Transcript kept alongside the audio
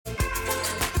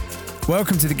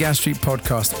Welcome to the Gas Street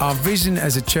Podcast. Our vision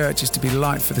as a church is to be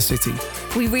light for the city.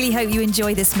 We really hope you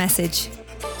enjoy this message.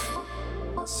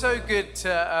 So good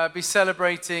to be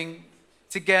celebrating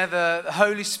together the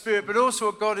Holy Spirit, but also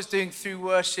what God is doing through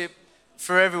worship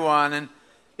for everyone. And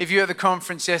if you were at the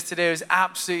conference yesterday, it was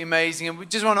absolutely amazing. And we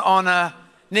just want to honor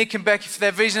Nick and Becky for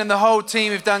their vision, and the whole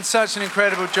team have done such an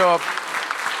incredible job.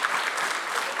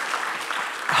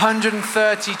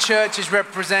 130 churches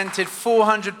represented,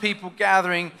 400 people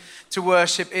gathering to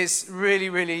worship. It's really,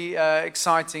 really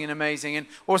exciting and amazing. And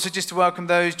also just to welcome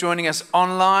those joining us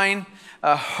online.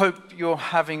 Hope you're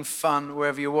having fun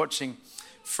wherever you're watching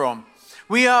from.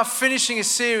 We are finishing a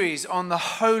series on the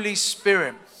Holy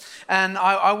Spirit. And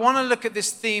I want to look at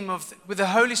this theme of, with the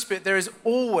Holy Spirit, there is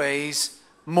always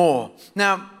more.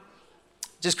 Now,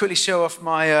 just quickly show off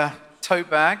my tote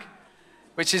bag,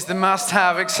 which is the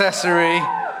must-have accessory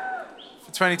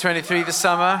for 2023, the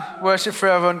summer. Worship for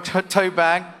everyone tote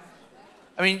bag.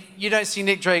 I mean, you don't see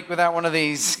Nick Drake without one of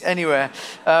these anywhere.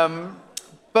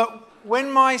 But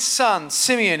when my son,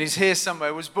 Simeon, who's here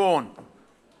somewhere, was born,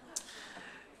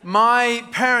 my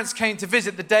parents came to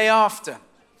visit the day after.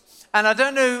 And I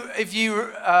don't know if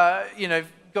you,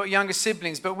 got younger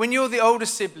siblings, but when you're the older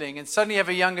sibling and suddenly you have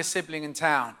a younger sibling in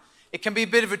town, it can be a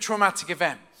bit of a traumatic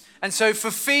event. And so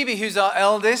for Phoebe, who's our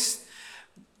eldest,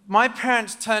 my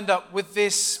parents turned up with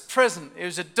this present. It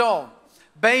was a doll,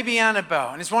 baby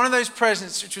Annabelle. And it's one of those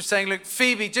presents which was saying, look,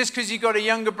 Phoebe, just because you got a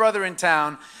younger brother in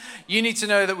town, you need to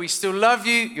know that we still love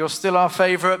you, you're still our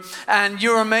favorite, and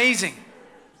you're amazing.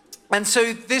 And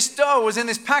so this doll was in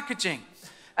this packaging.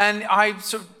 And I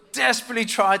sort of desperately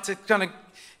tried to kind of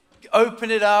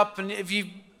open it up. And if you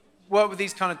work with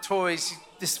these kind of toys,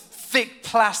 this thick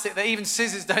plastic that even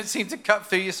scissors don't seem to cut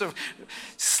through, you're sort of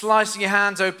slicing your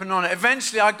hands open on it.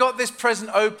 Eventually, I got this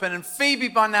present open, and Phoebe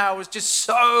by now was just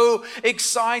so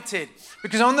excited.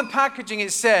 Because on the packaging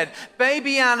it said,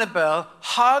 baby Annabelle,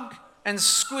 hug and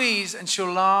squeeze and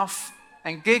she'll laugh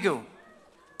and giggle.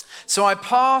 So I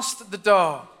passed the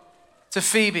doll to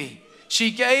Phoebe. She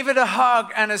gave it a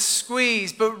hug and a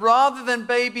squeeze, but rather than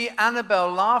baby Annabelle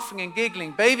laughing and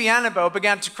giggling, baby Annabelle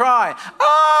began to cry.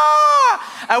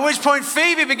 Ah! At which point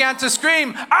Phoebe began to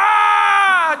scream,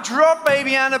 ah! Drop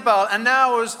baby Annabelle. And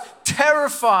now I was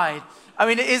terrified. I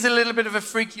mean, it is a little bit of a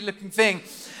freaky looking thing.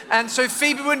 And so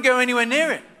Phoebe wouldn't go anywhere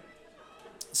near it.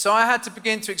 So I had to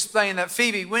begin to explain that,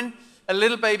 Phoebe, when a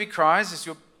little baby cries, as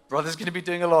your brother's going to be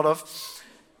doing a lot of,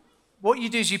 what you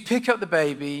do is you pick up the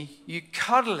baby, you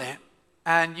cuddle it,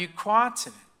 and you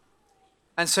quieten it.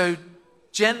 And so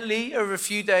gently, over a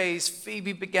few days,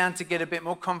 Phoebe began to get a bit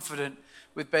more confident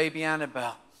with baby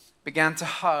Annabelle, began to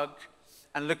hug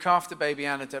and look after baby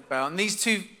Annabelle. And these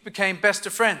two became best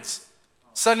of friends.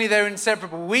 Suddenly they were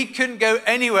inseparable. We couldn't go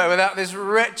anywhere without this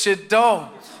wretched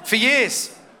doll for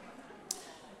years.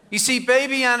 You see,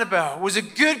 baby Annabelle was a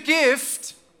good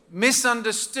gift,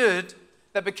 misunderstood,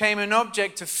 that became an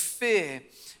object of fear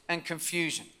and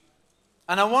confusion.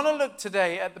 And I want to look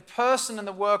today at the person and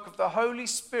the work of the Holy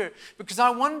Spirit, because I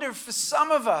wonder if for some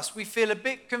of us we feel a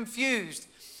bit confused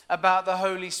about the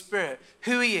Holy Spirit,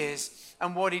 who he is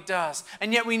and what he does.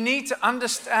 And yet we need to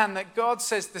understand that God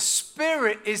says the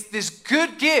Spirit is this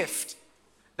good gift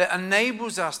that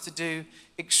enables us to do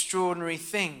extraordinary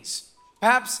things.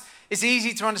 Perhaps it's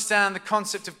easy to understand the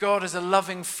concept of God as a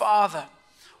loving Father,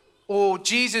 or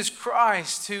Jesus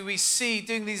Christ, who we see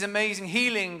doing these amazing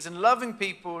healings and loving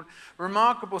people,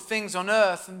 remarkable things on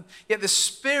earth. And yet the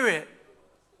Spirit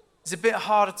is a bit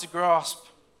harder to grasp.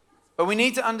 But we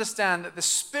need to understand that the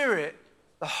Spirit,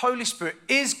 the Holy Spirit,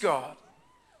 is God.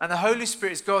 And the Holy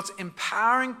Spirit is God's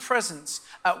empowering presence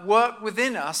at work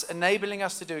within us, enabling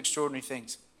us to do extraordinary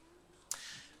things.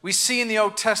 We see in the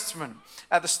Old Testament,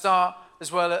 at the start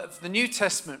as well as the New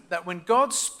Testament, that when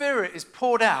God's Spirit is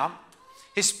poured out,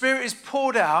 his Spirit is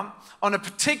poured out on a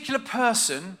particular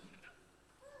person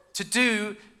to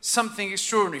do something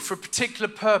extraordinary for a particular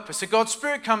purpose. So God's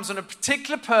Spirit comes on a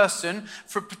particular person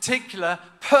for a particular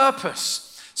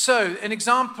purpose. So an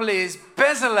example is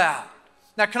Bezalel.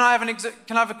 Now, can I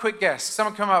have a quick guess?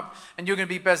 Someone come up and you're going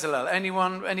to be Bezalel.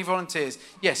 Anyone? Any volunteers?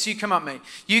 Yes, you come up, mate.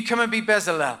 You come and be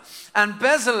Bezalel. And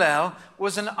Bezalel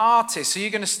was an artist. So you're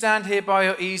going to stand here by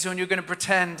your easel and you're going to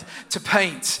pretend to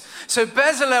paint. So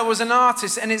Bezalel was an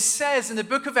artist, and it says in the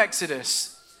book of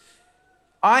Exodus,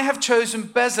 I have chosen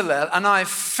Bezalel, and I have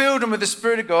filled him with the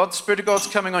Spirit of God. The Spirit of God's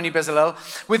coming on you, Bezalel,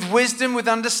 with wisdom, with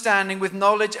understanding, with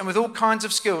knowledge, and with all kinds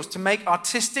of skills to make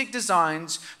artistic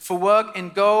designs for work in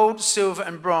gold, silver,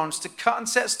 and bronze, to cut and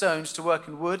set stones, to work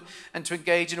in wood, and to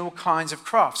engage in all kinds of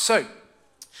crafts. So,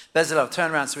 Bezalel,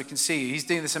 turn around so we can see you. He's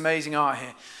doing this amazing art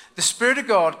here. The Spirit of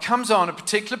God comes on a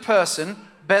particular person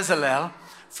Bezalel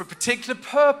for a particular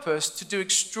purpose to do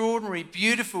extraordinary,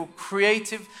 beautiful,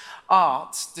 creative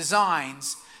art,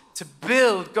 designs, to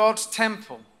build God's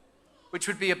temple, which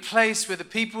would be a place where the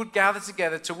people would gather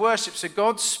together to worship. So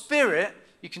God's Spirit,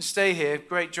 you can stay here,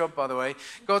 great job by the way,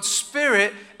 God's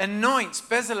Spirit anoints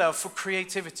Bezalel for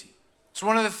creativity. It's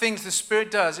one of the things the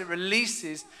Spirit does, it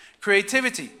releases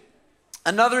creativity.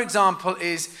 Another example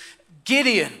is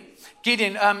Gideon.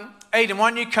 Aidan, why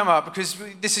don't you come up?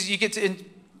 Because you get to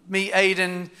meet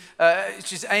Aidan,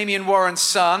 which is Amy and Warren's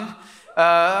son.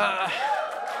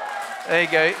 There you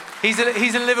go. He's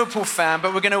a Liverpool fan,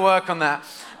 but we're going to work on that.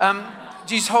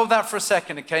 Just hold that for a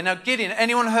second, okay? Now, Gideon,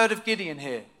 anyone heard of Gideon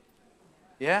here?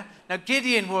 Yeah? Now,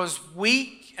 Gideon was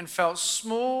weak and felt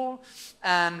small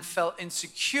and felt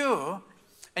insecure,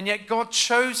 and yet God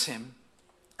chose him,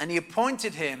 and he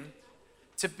appointed him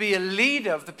to be a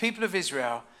leader of the people of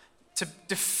Israel to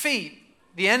defeat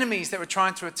the enemies that were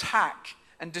trying to attack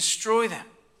and destroy them.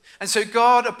 And so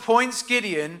God appoints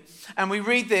Gideon, and we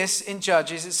read this in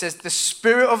Judges. It says, the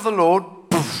Spirit of the Lord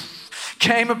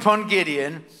came upon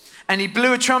Gideon, and he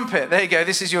blew a trumpet. There you go.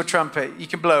 This is your trumpet. You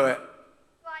can blow it.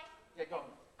 Yeah, go on.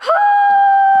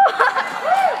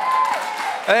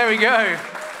 There we go.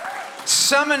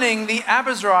 Summoning the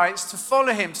Abiezrites to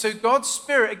follow him. So God's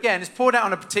Spirit, again, is poured out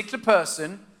on a particular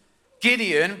person,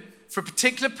 Gideon, for a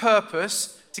particular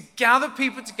purpose, to gather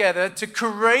people together, to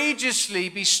courageously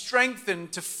be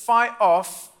strengthened to fight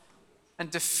off and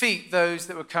defeat those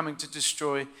that were coming to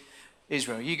destroy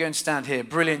Israel. You go and stand here.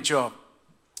 Brilliant job.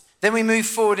 Then we move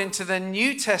forward into the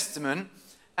New Testament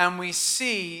and we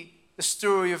see the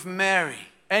story of Mary.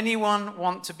 Anyone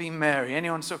want to be Mary?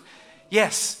 Anyone?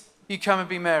 Yes, you come and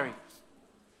be Mary.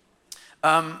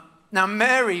 Now,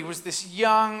 Mary was this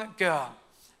young girl.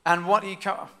 And what you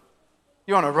come...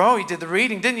 You're on a roll. You did the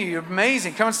reading, didn't you? You're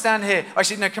amazing. Come and stand here.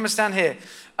 Actually, no, come and stand here.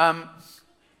 And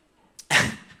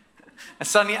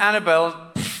suddenly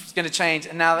Annabelle is going to change.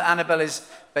 And now Annabelle is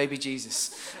baby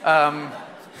Jesus. And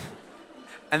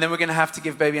then we're going to have to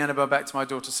give baby Annabelle back to my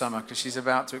daughter Summer because she's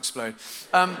about to explode.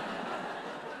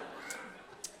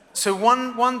 So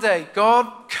one day,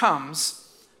 God comes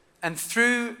and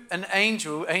through an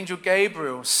angel, Angel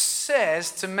Gabriel,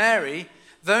 says to Mary,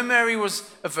 though Mary was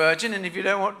a virgin, and if you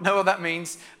don't know what that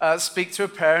means, speak to a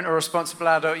parent or a responsible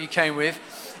adult you came with.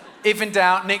 If in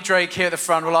doubt, Nick Drake here at the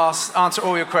front will answer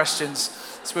all your questions.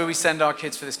 It's where we send our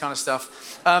kids for this kind of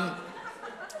stuff.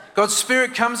 God's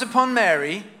Spirit comes upon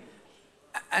Mary,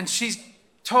 and she's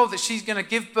told that she's going to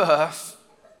give birth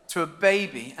to a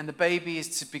baby, and the baby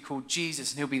is to be called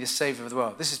Jesus, and he'll be the Savior of the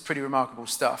world. This is pretty remarkable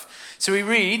stuff. So we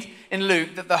read in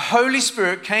Luke that the Holy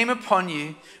Spirit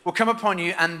will come upon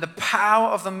you, and the power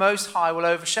of the Most High will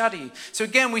overshadow you. So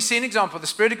again, we see an example of the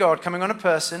Spirit of God coming on a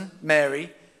person,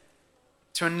 Mary,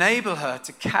 to enable her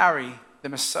to carry the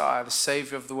Messiah, the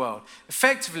Savior of the world.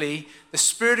 Effectively, the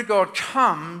Spirit of God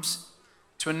comes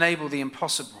to enable the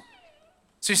impossible.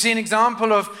 So you see an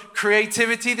example of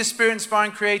creativity, the Spirit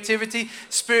inspiring creativity,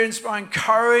 Spirit inspiring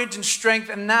courage and strength,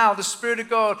 and now the Spirit of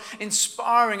God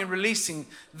inspiring and releasing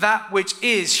that which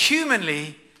is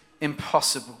humanly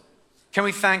impossible. Can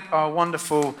we thank our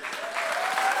wonderful,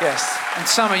 yes, and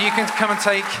Summer, you can come and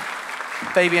take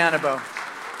baby Annabelle.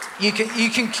 You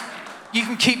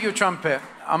can keep your trumpet.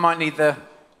 I might need there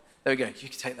we go, you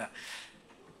can take that.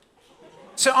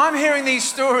 So I'm hearing these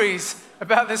stories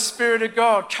about the Spirit of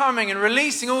God coming and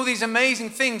releasing all these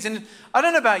amazing things. And I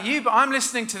don't know about you, but I'm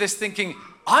listening to this thinking,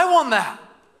 I want that.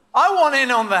 I want in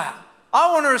on that.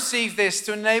 I want to receive this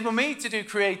to enable me to do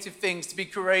creative things, to be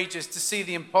courageous, to see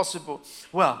the impossible.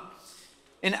 Well,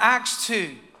 in Acts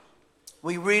 2,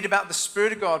 we read about the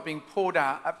Spirit of God being poured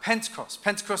out at Pentecost.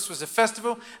 Pentecost was a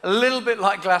festival, a little bit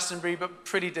like Glastonbury, but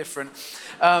pretty different.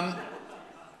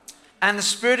 And the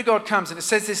Spirit of God comes, and it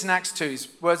says this in Acts 2. His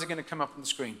words are going to come up on the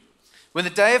screen. When the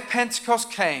day of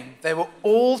Pentecost came, they were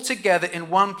all together in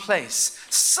one place.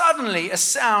 Suddenly, a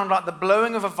sound like the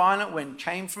blowing of a violent wind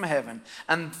came from heaven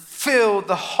and filled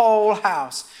the whole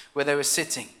house where they were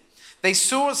sitting. They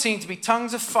saw what seemed to be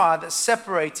tongues of fire that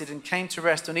separated and came to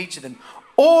rest on each of them.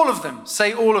 All of them,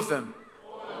 say all of them.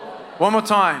 One more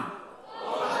time.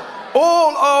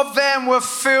 All of them were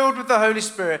filled with the Holy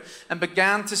Spirit and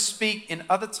began to speak in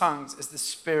other tongues as the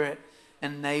Spirit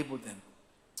enabled them.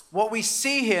 What we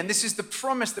see here, and this is the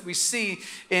promise that we see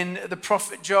in the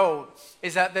prophet Joel,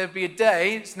 is that there'll be a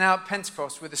day, it's now at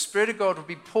Pentecost, where the Spirit of God will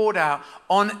be poured out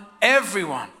on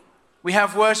everyone. We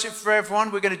have worship for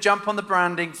everyone. We're going to jump on the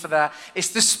branding for that. It's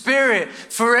the Spirit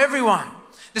for everyone.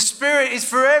 The Spirit is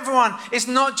for everyone. It's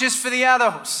not just for the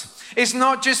adults. It's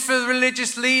not just for the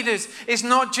religious leaders. It's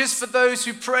not just for those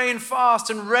who pray and fast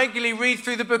and regularly read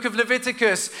through the book of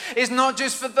Leviticus. It's not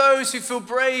just for those who feel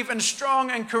brave and strong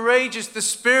and courageous. The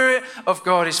Spirit of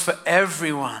God is for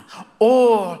everyone.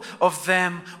 All of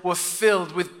them were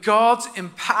filled with God's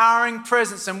empowering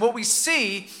presence. And what we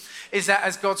see is that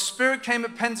as God's Spirit came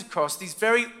at Pentecost, these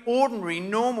very ordinary,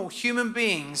 normal human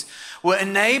beings were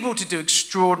enabled to do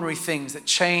extraordinary things that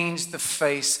changed the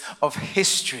face of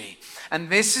history. And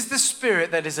this is the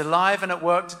Spirit that is alive and at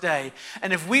work today.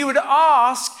 And if we would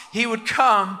ask, He would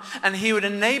come and He would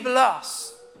enable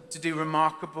us to do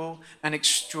remarkable and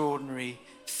extraordinary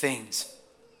things.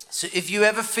 So if you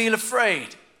ever feel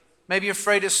afraid, maybe you're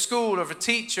afraid of school or of a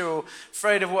teacher or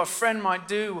afraid of what a friend might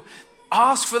do,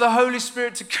 ask for the Holy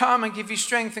Spirit to come and give you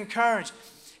strength and courage.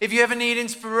 If you ever need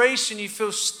inspiration, you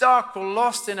feel stuck or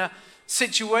lost in a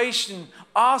situation,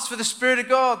 ask for the Spirit of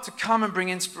God to come and bring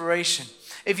inspiration.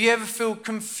 If you ever feel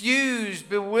confused,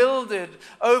 bewildered,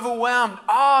 overwhelmed,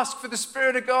 ask for the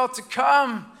Spirit of God to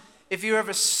come. If you're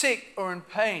ever sick or in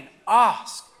pain,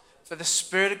 ask for the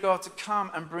Spirit of God to come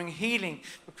and bring healing,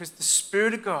 because the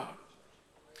Spirit of God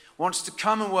wants to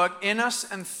come and work in us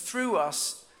and through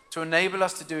us to enable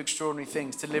us to do extraordinary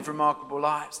things, to live remarkable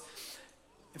lives.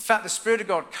 In fact, the Spirit of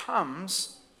God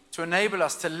comes to enable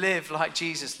us to live like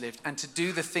Jesus lived and to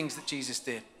do the things that Jesus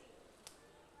did.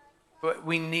 But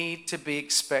we need to be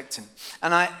expectant.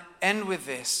 And I end with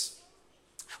this.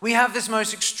 We have this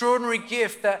most extraordinary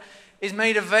gift that is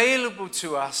made available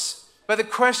to us. But the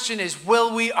question is,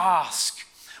 will we ask?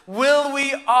 Will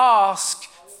we ask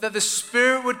that the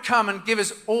Spirit would come and give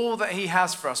us all that He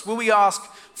has for us? Will we ask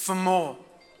for more?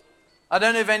 I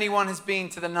don't know if anyone has been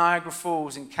to the Niagara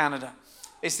Falls in Canada.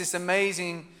 It's this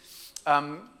amazing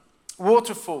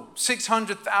waterfall,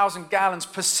 600,000 gallons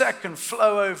per second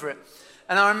flow over it.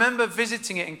 And I remember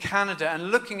visiting it in Canada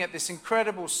and looking at this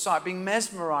incredible sight, being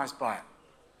mesmerized by it.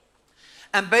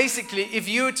 And basically, if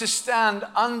you were to stand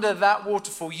under that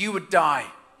waterfall, you would die.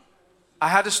 I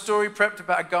had a story prepped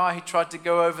about a guy who tried to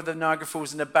go over the Niagara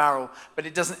Falls in a barrel, but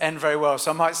it doesn't end very well,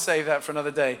 so I might save that for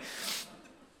another day.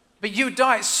 But you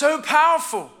die. It's so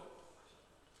powerful.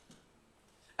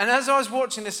 And as I was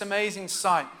watching this amazing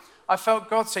sight, I felt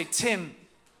God say, Tim,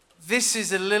 this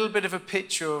is a little bit of a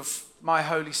picture of my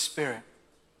Holy Spirit.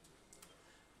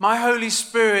 My Holy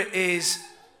Spirit is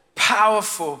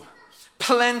powerful,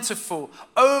 plentiful,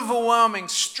 overwhelming,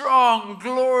 strong,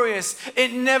 glorious.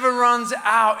 It never runs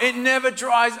out. It never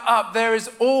dries up. There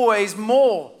is always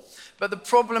more. But the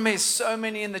problem is, so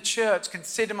many in the church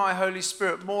consider my Holy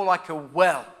Spirit more like a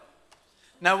well.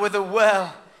 Now, with a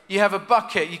well, you have a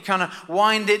bucket, you kind of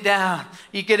wind it down,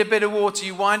 you get a bit of water,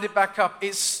 you wind it back up.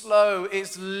 It's slow,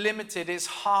 it's limited, it's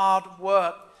hard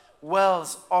work.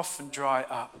 Wells often dry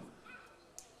up.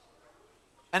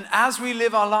 And as we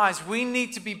live our lives, we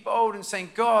need to be bold and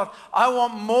saying, God, I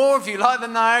want more of you, like the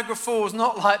Niagara Falls,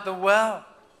 not like the well.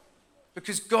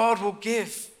 Because God will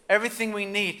give everything we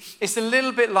need. It's a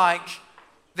little bit like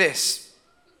this.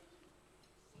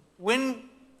 When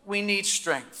we need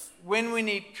strength, when we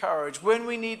need courage, when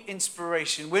we need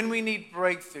inspiration, when we need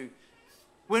breakthrough,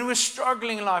 when we're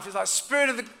struggling in life, it's like, Spirit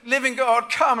of the living God,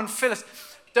 come and fill us.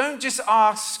 Don't just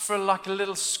ask for like a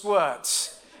little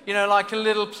squirt, like a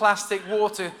little plastic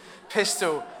water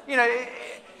pistol.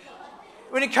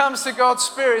 When it comes to God's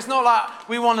Spirit, it's not like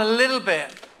we want a little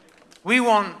bit. We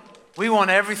want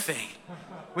everything.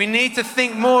 We need to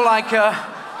think more like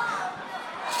a...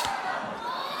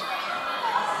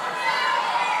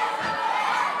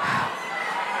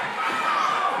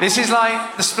 This is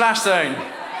like the Splash Zone,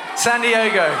 San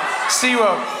Diego,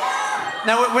 SeaWorld.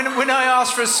 Now, when I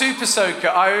ask for a super soaker,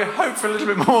 I hope for a little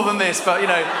bit more than this, but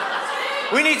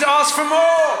we need to ask for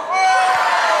more.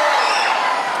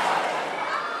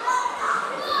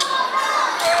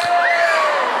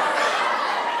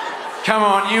 Come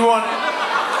on, you want...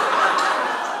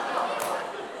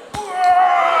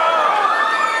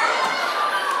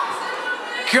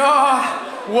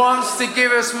 God wants to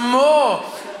give us more.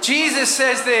 Jesus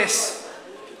says this,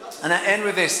 and I end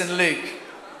with this in Luke.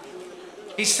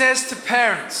 He says to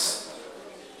parents,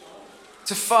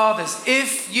 to fathers,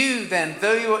 if you then,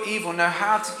 though you are evil, know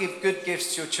how to give good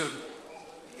gifts to your children.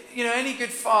 Any good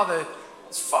father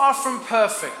is far from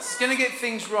perfect. He's going to get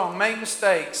things wrong, make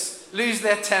mistakes, lose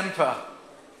their temper.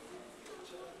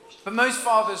 But most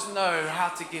fathers know how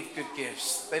to give good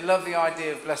gifts. They love the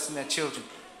idea of blessing their children.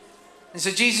 And so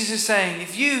Jesus is saying,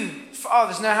 if you,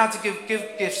 fathers, know how to give good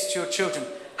gifts to your children,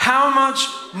 how much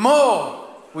more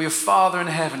will your Father in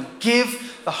heaven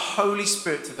give the Holy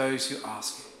Spirit to those who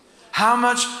ask Him? How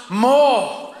much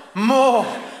more more,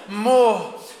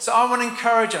 more. So I want to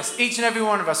encourage us, each and every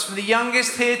one of us, from the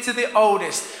youngest here to the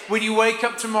oldest, when you wake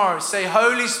up tomorrow, say,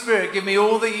 Holy Spirit, give me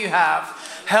all that you have.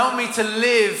 Help me to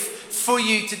live for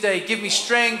you today. Give me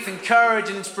strength and courage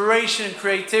and inspiration and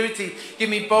creativity. Give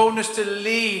me boldness to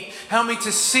lead. Help me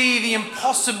to see the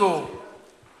impossible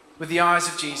with the eyes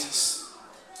of Jesus.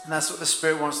 And that's what the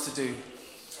Spirit wants to do.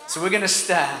 So we're going to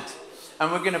stand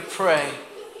and we're going to pray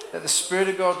that the Spirit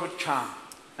of God would come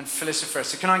and fill us afresh.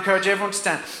 So can I encourage everyone to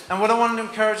stand? And what I want to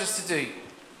encourage us to do,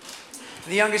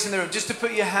 the youngest in the room, just to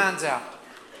put your hands out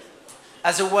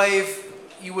as a way of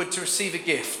you would to receive a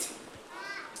gift.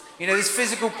 You know, this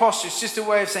physical posture is just a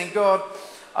way of saying, God,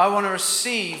 I want to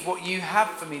receive what you have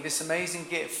for me, this amazing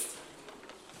gift.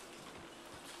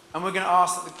 And we're going to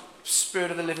ask that the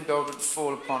Spirit of the living God would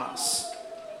fall upon us.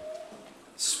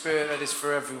 Spirit that is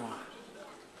for everyone.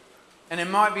 And it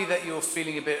might be that you're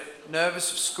feeling a bit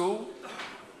nervous of school.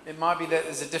 It might be that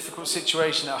there's a difficult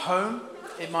situation at home.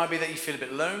 It might be that you feel a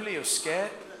bit lonely or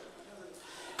scared.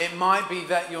 It might be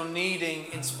that you're needing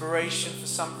inspiration for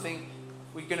something.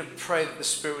 We're going to pray that the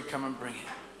Spirit would come and bring it.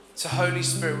 So Holy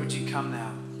Spirit, would you come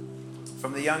now?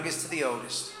 From the youngest to the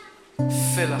oldest.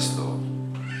 Fill us, Lord.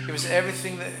 Give us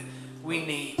everything that we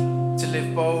need to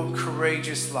live bold,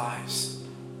 courageous lives.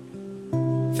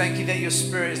 Thank you that your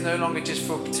Spirit is no longer just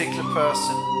for a particular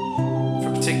person, for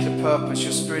a particular purpose.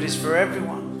 Your Spirit is for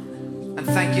everyone. And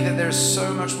thank you that there is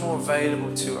so much more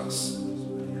available to us.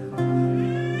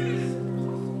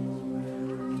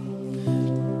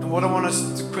 And what I want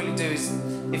us to quickly do is,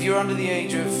 if you're under the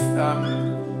age of,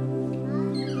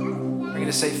 we're going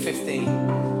to say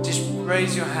 15, just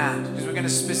raise your hand because we're going to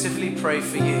specifically pray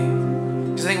for you.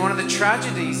 Because I think one of the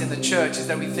tragedies in the church is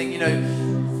that we think, you know,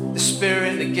 the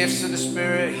Spirit, the gifts of the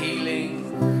Spirit,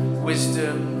 healing,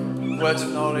 wisdom, words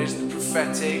of knowledge, the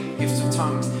prophetic, gifts of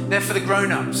tongues, they're for the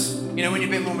grown-ups. You know, when you're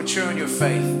a bit more mature in your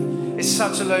faith. It's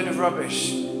such a load of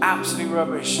rubbish. Absolute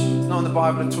rubbish. It's not in the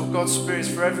Bible at all. God's Spirit is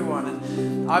for everyone.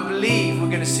 And I believe we're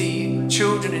going to see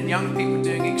children and young people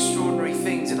doing extraordinary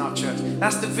things in our church.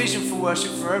 That's the vision for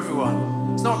worship for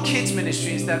everyone. It's not kids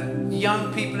ministry. It's that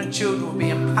young people and children will be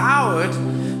empowered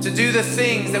to do the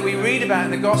things that we read about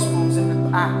in the Gospels and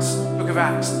the Acts, Book of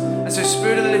Acts. And so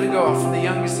Spirit of the living God, from the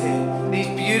youngest here, these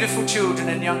beautiful children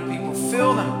and young people,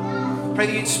 fill them. I pray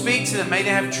that you'd speak to them. May they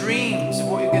have dreams of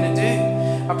what you're going to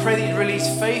do. I pray that you'd release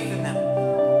faith in them.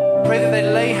 I pray that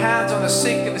they'd lay hands on the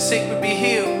sick and the sick would be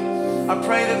healed. I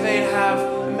pray that they'd have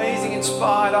amazing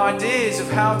inspired ideas of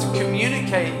how to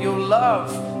communicate your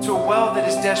love to a world that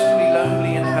is desperately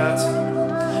lonely and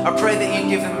hurting. I pray that you'd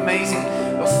give them amazing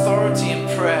authority in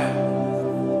prayer.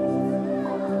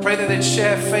 I pray that they'd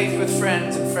share faith with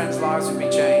friends and friends' lives would be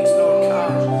changed. Lord,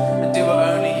 come and do what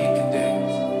only you can do.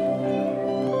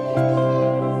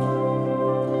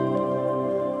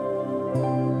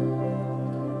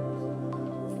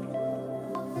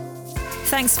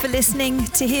 Thanks for listening.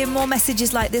 To hear more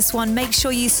messages like this one, make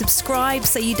sure you subscribe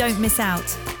so you don't miss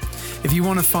out. If you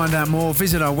want to find out more,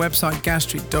 visit our website,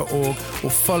 gasstreet.org, or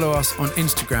follow us on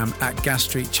Instagram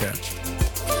 @gasstreetchurch.